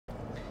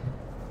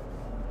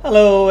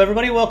Hello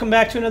everybody, welcome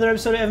back to another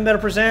episode of Even Better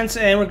Presents,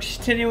 and we're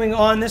continuing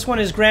on. This one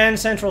is Grand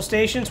Central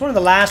Station. It's one of the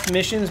last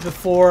missions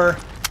before...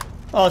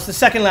 Oh, it's the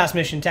second last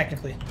mission,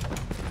 technically.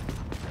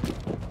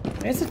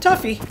 It's a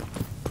toughie.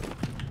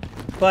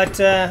 But,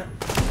 oh,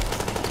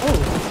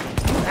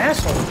 you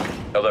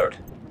asshole. Alert.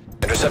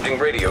 Intercepting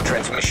radio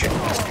transmission.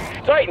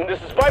 Titan, this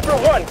is Viper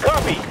 1.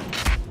 Copy.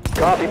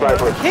 Copy,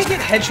 Viper. I can't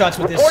get headshots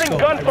with this Reporting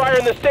scope. gunfire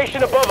in the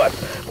station above us.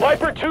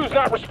 Viper 2's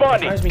not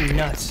responding. Drives me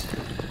nuts.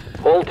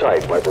 Hold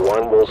tight, Viper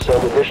 1. We'll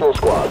send additional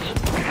squads.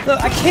 Look,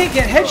 I can't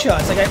get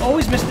headshots. Like, I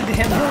always miss the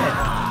damn head.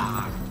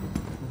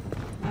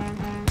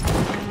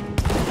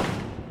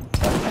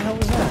 What the hell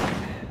was that?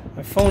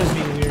 My phone is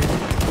being weird.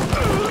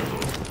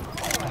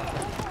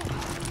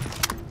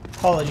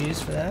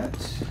 Apologies for that.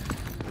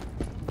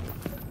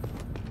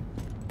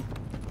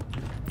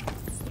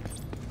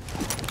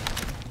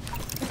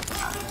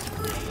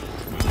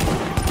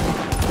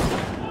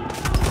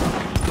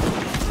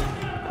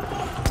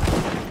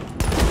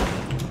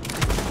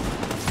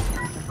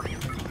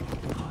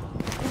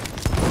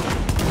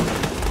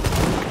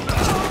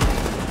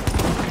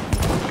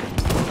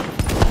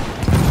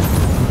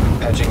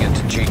 Patching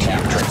into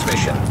GCAP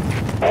transmission.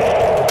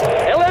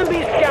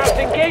 LMB scouts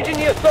engaging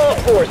the assault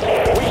force.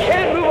 We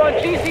can't move on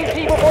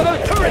GCC before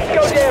those turrets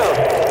go down.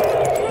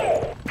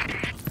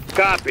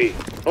 Copy.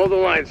 Hold the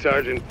line,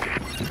 Sergeant.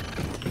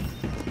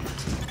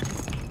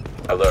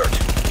 Alert.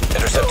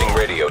 Intercepting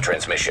radio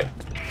transmission.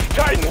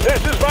 Titan,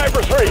 this is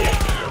Viper 3.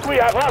 We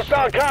have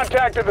hostile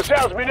contact at the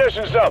South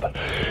Munitions Hub.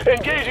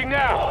 Engaging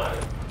now.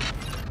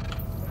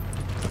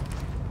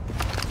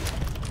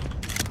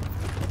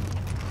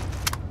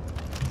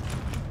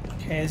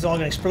 Okay, this is all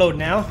gonna explode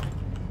now.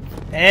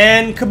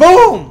 And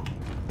kaboom!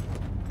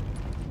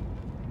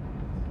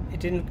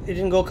 It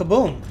didn't go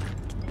kaboom.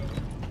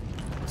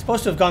 It's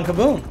supposed to have gone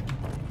kaboom.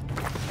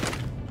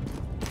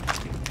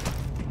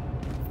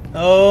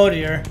 Oh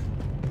dear.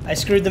 I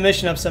screwed the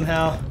mission up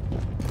somehow.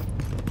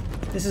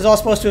 This is all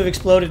supposed to have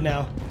exploded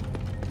now.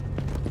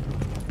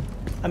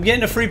 I'm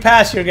getting a free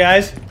pass here,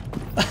 guys.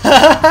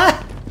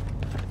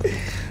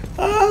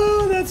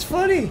 Oh, that's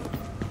funny.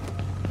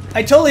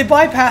 I totally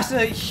bypassed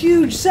a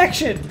huge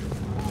section.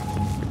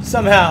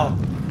 Somehow.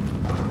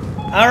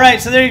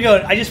 Alright, so there you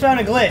go. I just found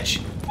a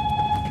glitch.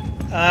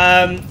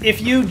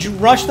 If you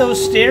rush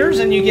those stairs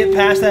and you get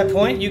past that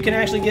point, you can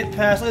actually get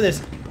past... Look at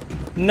this.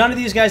 None of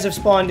these guys have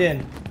spawned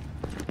in.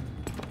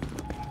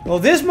 Well,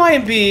 this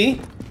might be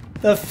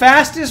the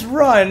fastest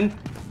run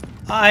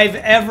I've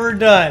ever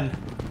done.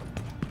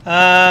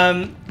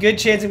 Good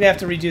chance I'm gonna have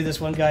to redo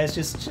this one, guys.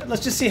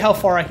 Let's just see how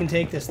far I can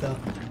take this, though.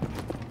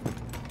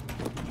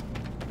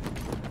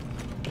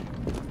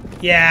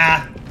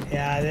 Yeah,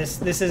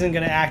 this isn't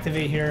gonna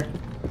activate here.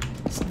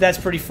 That's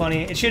pretty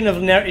funny. It shouldn't have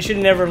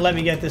never let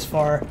me get this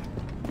far.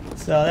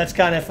 So that's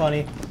kind of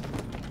funny.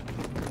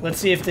 Let's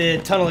see if the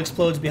tunnel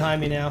explodes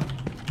behind me now.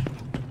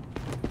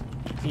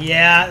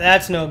 Yeah,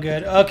 that's no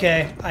good.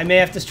 Okay, I may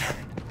have to start.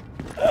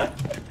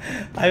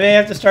 I may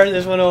have to start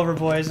this one over,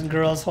 boys and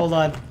girls. Hold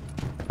on.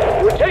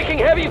 We're taking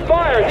heavy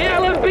fire. The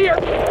LMB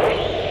are...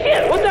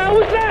 Shit, what the hell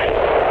was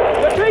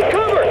that? Take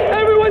cover.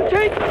 Everyone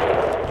take...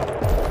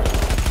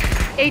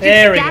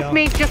 Agent, gas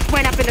main just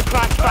went up in the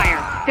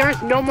crossfire. There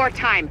is no more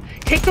time.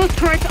 Take those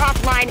turrets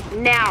offline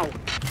now.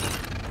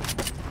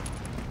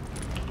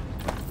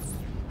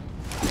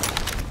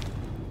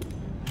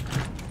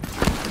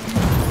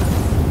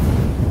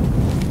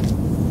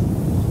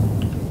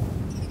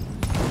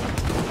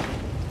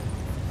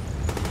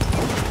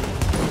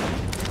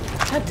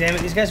 God damn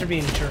it, these guys are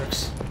being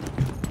jerks.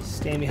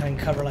 Staying behind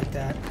cover like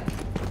that.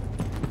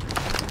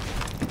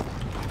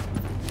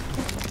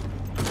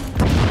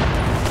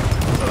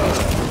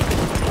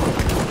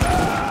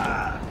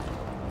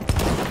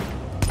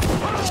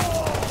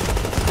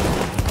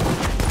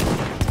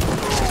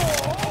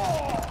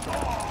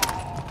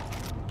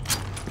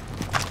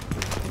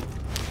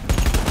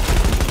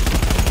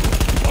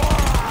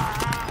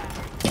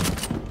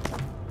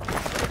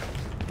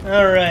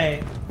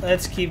 Alright,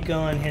 let's keep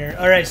going here.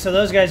 Alright, so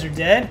those guys are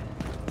dead.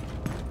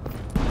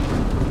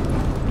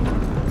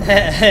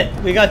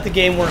 We got the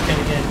game working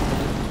again.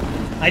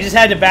 I just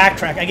had to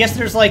backtrack. I guess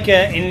there's like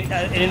an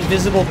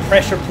invisible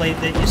pressure plate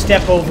that you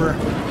step over,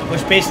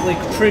 which basically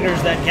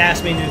triggers that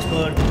gas main to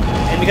explode.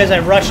 And because I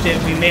rushed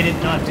it, we made it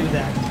not do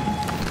that.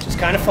 Which is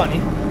kind of funny.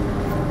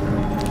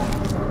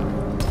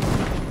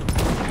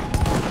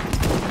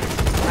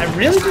 I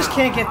really just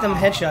can't get them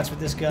headshots with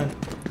this gun.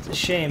 It's a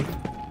shame.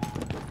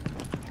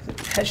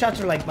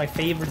 Headshots are like my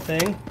favorite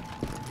thing.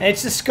 And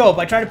it's the scope.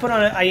 I tried to put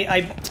on a...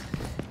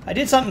 I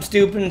did something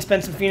stupid and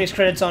spent some Phoenix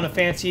credits on a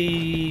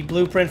fancy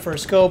blueprint for a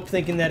scope,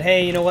 thinking that,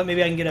 hey, you know what,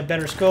 maybe I can get a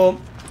better scope.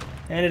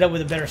 I ended up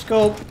with a better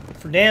scope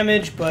for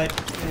damage, but...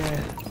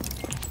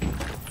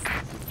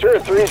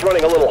 Turret 3's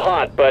running a little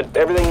hot, but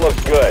everything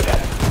looks good.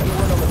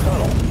 Anyone on the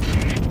tunnel?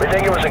 We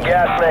think it was a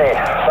gas main.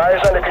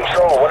 Fire's under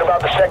control. What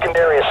about the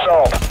secondary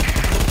assault?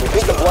 We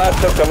think the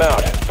blast took them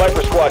out.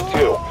 Viper Squad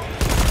 2.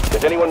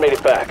 Has anyone made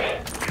it back?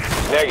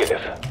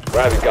 Negative.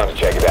 Riley's gone to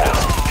check it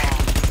out.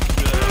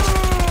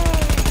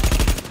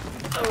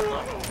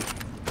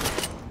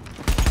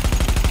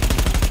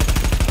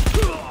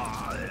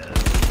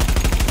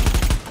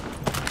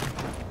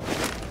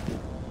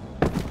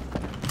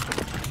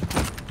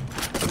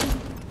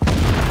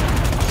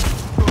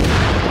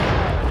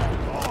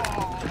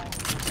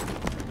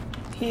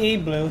 He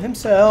blew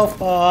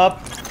himself up.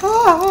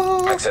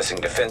 Ah.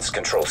 Accessing defense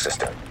control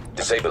system.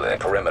 Disabling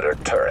perimeter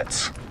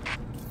turrets.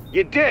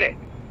 You did it!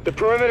 The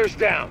perimeter's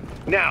down.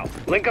 Now,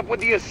 link up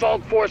with the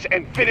assault force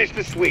and finish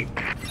the sweep.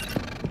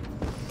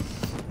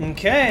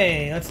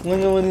 Okay, let's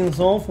link up with the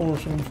assault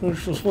force and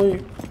finish the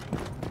sweep.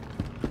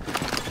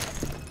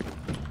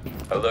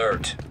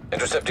 Alert.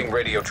 Intercepting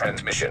radio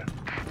transmission.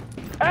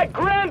 At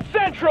Grand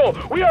Central,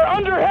 we are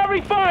under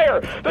heavy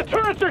fire. The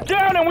turrets are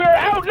down and we are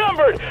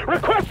outnumbered.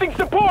 Requesting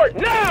support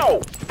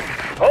now.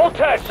 Hold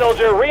tight,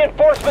 soldier.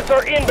 Reinforcements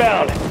are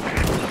inbound.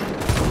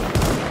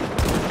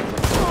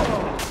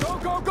 Go,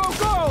 go, go,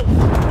 go!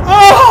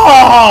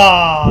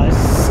 Oh,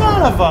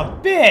 son of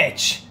a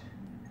bitch!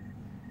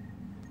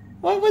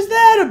 What was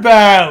that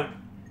about?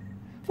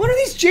 What are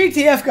these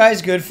JTF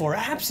guys good for?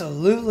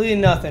 Absolutely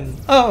nothing.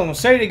 Oh,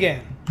 say it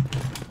again.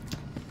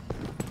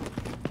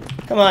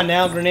 Come on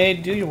now,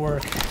 grenade, do your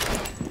work.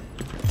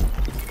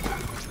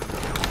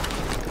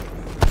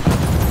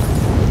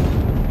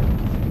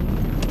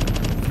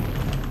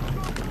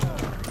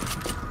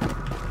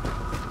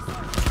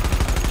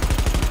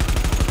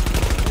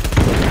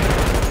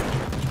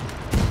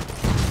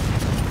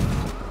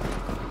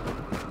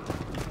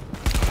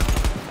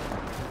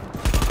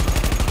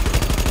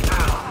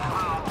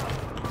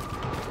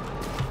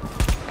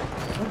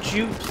 Would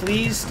you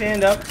please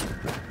stand up?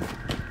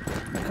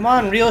 Come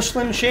on, real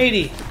Slim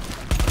Shady.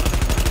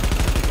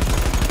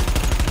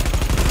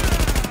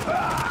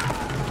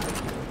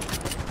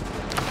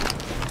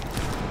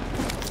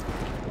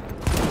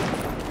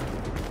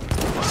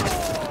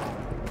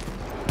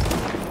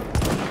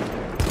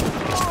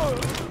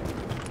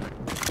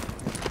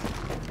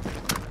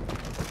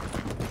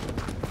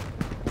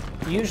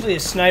 Usually a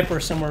sniper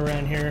somewhere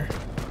around here.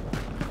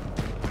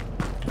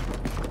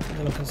 A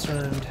little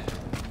concerned.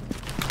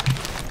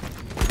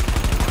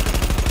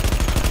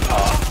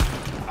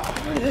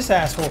 Where did this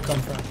asshole come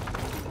from?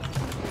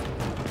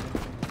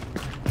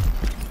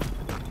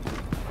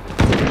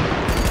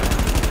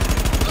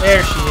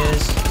 There she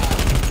is.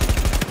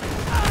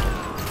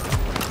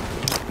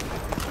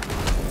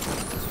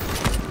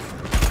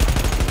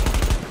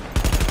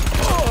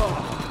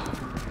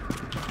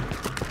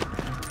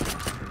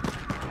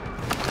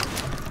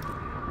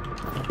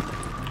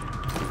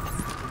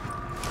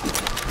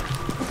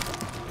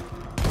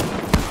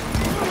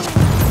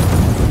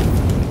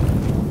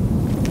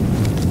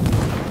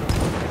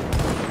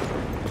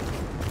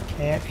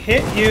 Can't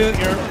hit you.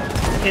 You're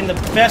in the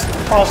best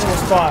possible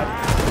spot.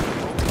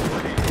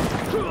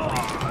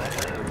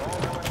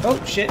 Oh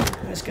shit!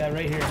 This guy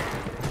right here.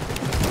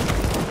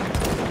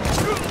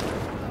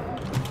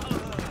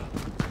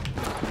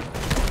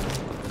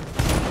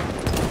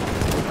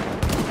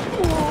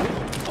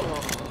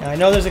 Now I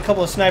know there's a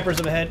couple of snipers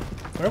up ahead.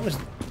 Where was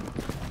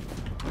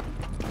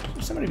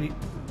somebody? Be...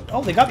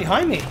 Oh, they got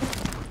behind me.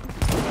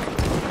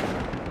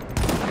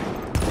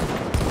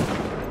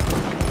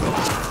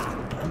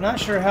 I'm not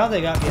sure how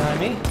they got behind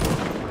me.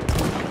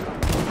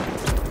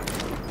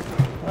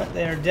 But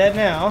they are dead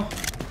now.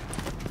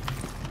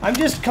 I'm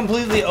just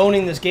completely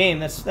owning this game.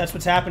 That's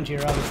what's happened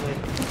here, obviously.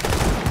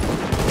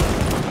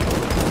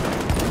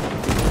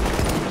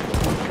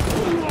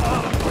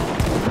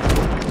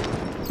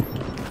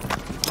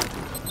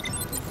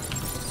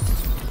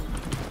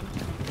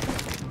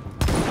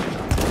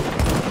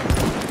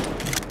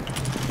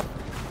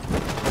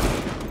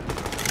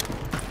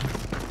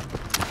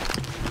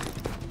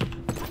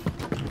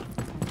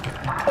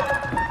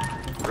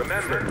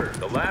 Remember,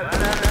 the last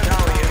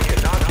battalion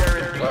cannot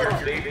guarantee your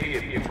safety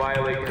if you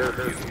violate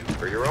curfew.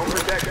 For your own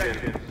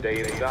protection, stay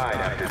inside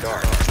after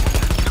dark.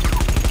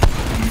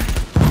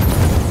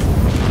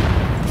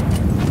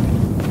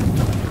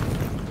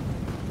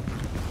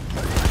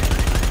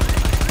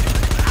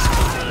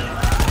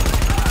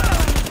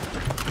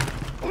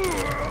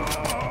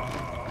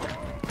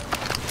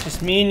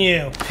 Just me and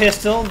you.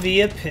 Pistol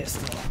via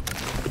pistol.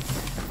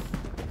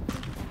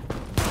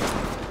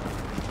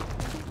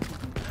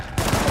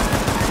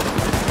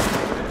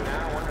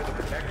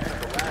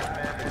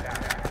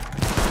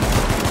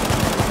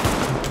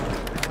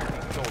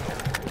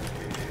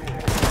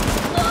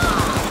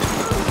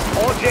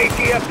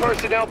 JTF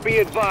personnel, be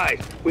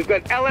advised. We've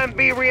got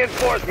LMB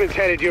reinforcements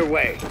headed your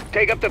way.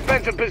 Take up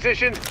defensive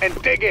positions and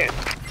dig in.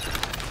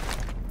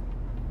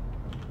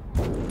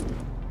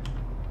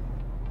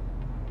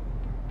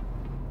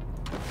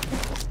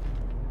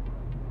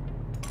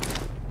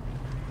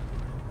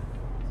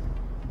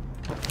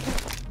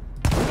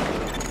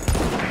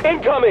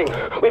 Incoming!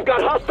 We've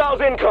got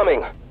hostiles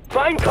incoming!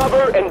 Find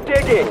cover and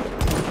dig in!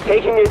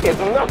 Taking it is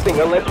nothing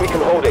unless we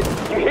can hold it.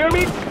 You hear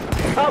me?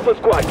 Alpha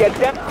Squad, get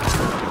depth.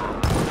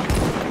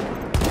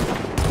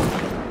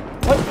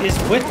 What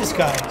is with this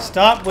guy?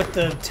 Stop with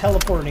the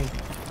teleporting.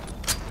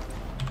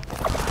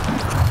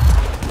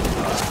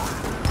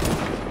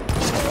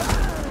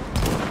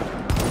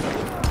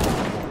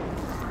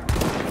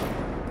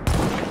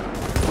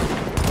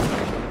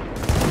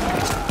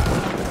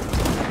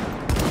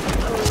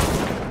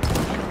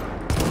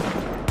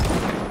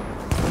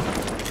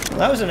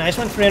 That was a nice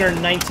one.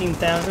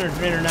 319,000 or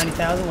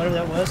 390,000, whatever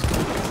that was.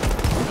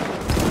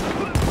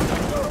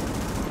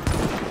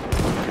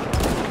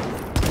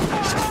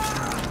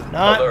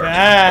 Not Alert.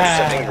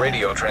 bad. Sending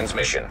radio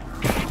transmission.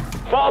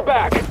 Fall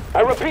back.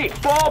 I repeat,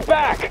 fall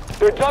back.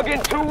 They're dug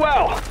in too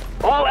well.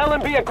 All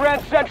LMB at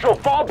Grand Central,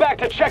 fall back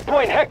to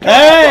checkpoint Hector.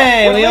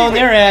 Hey, We're we own leaving.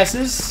 their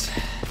asses.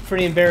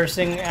 Pretty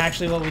embarrassing,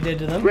 actually, what we did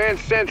to them. Grand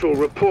Central,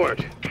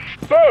 report.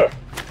 Sir,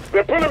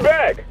 they're pulling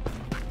back.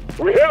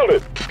 We held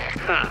it.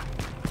 Ha!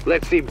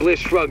 Let's see Bliss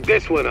shrug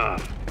this one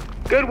off.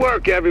 Good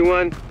work,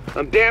 everyone.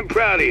 I'm damn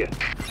proud of you.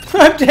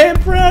 I'm damn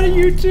proud of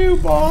you too,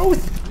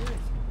 both.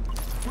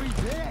 We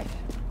did.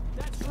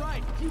 That's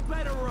right. You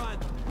better run.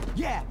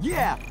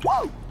 Yeah.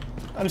 Whoa.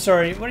 I'm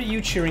sorry, what are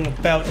you cheering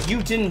about?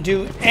 You didn't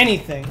do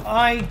anything.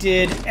 I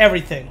did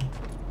everything.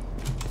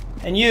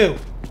 And you,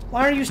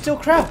 why are you still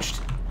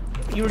crouched?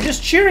 You were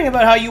just cheering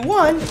about how you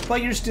won,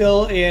 but you're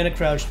still in a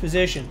crouched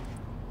position.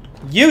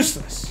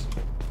 Useless.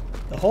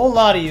 The whole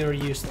lot of you are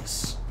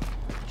useless.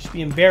 You should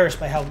be embarrassed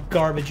by how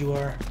garbage you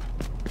are.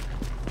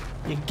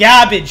 You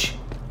garbage.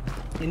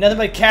 You're nothing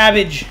but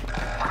cabbage.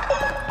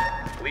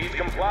 Please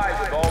comply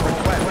with all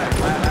requests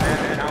of last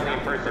man battalion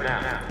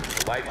personnel.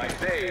 The life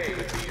you save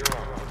would be your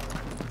own.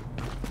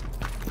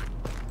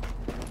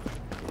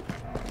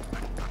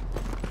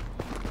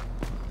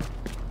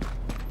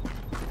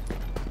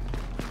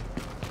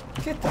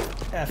 Get the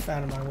F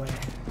out of my way.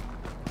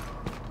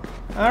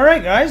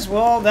 Alright, guys.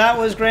 Well, that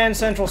was Grand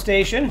Central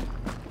Station.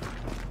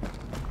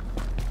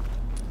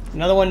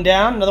 Another one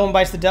down. Another one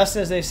bites the dust,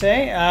 as they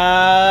say.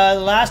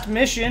 Last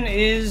mission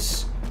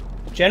is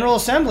General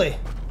Assembly,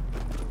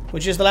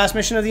 which is the last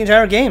mission of the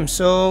entire game.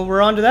 So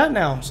we're on to that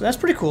now. So that's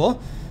pretty cool.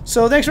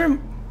 So thanks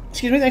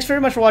very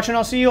much for watching.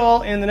 I'll see you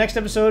all in the next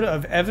episode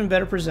of Evan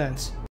Better Presents.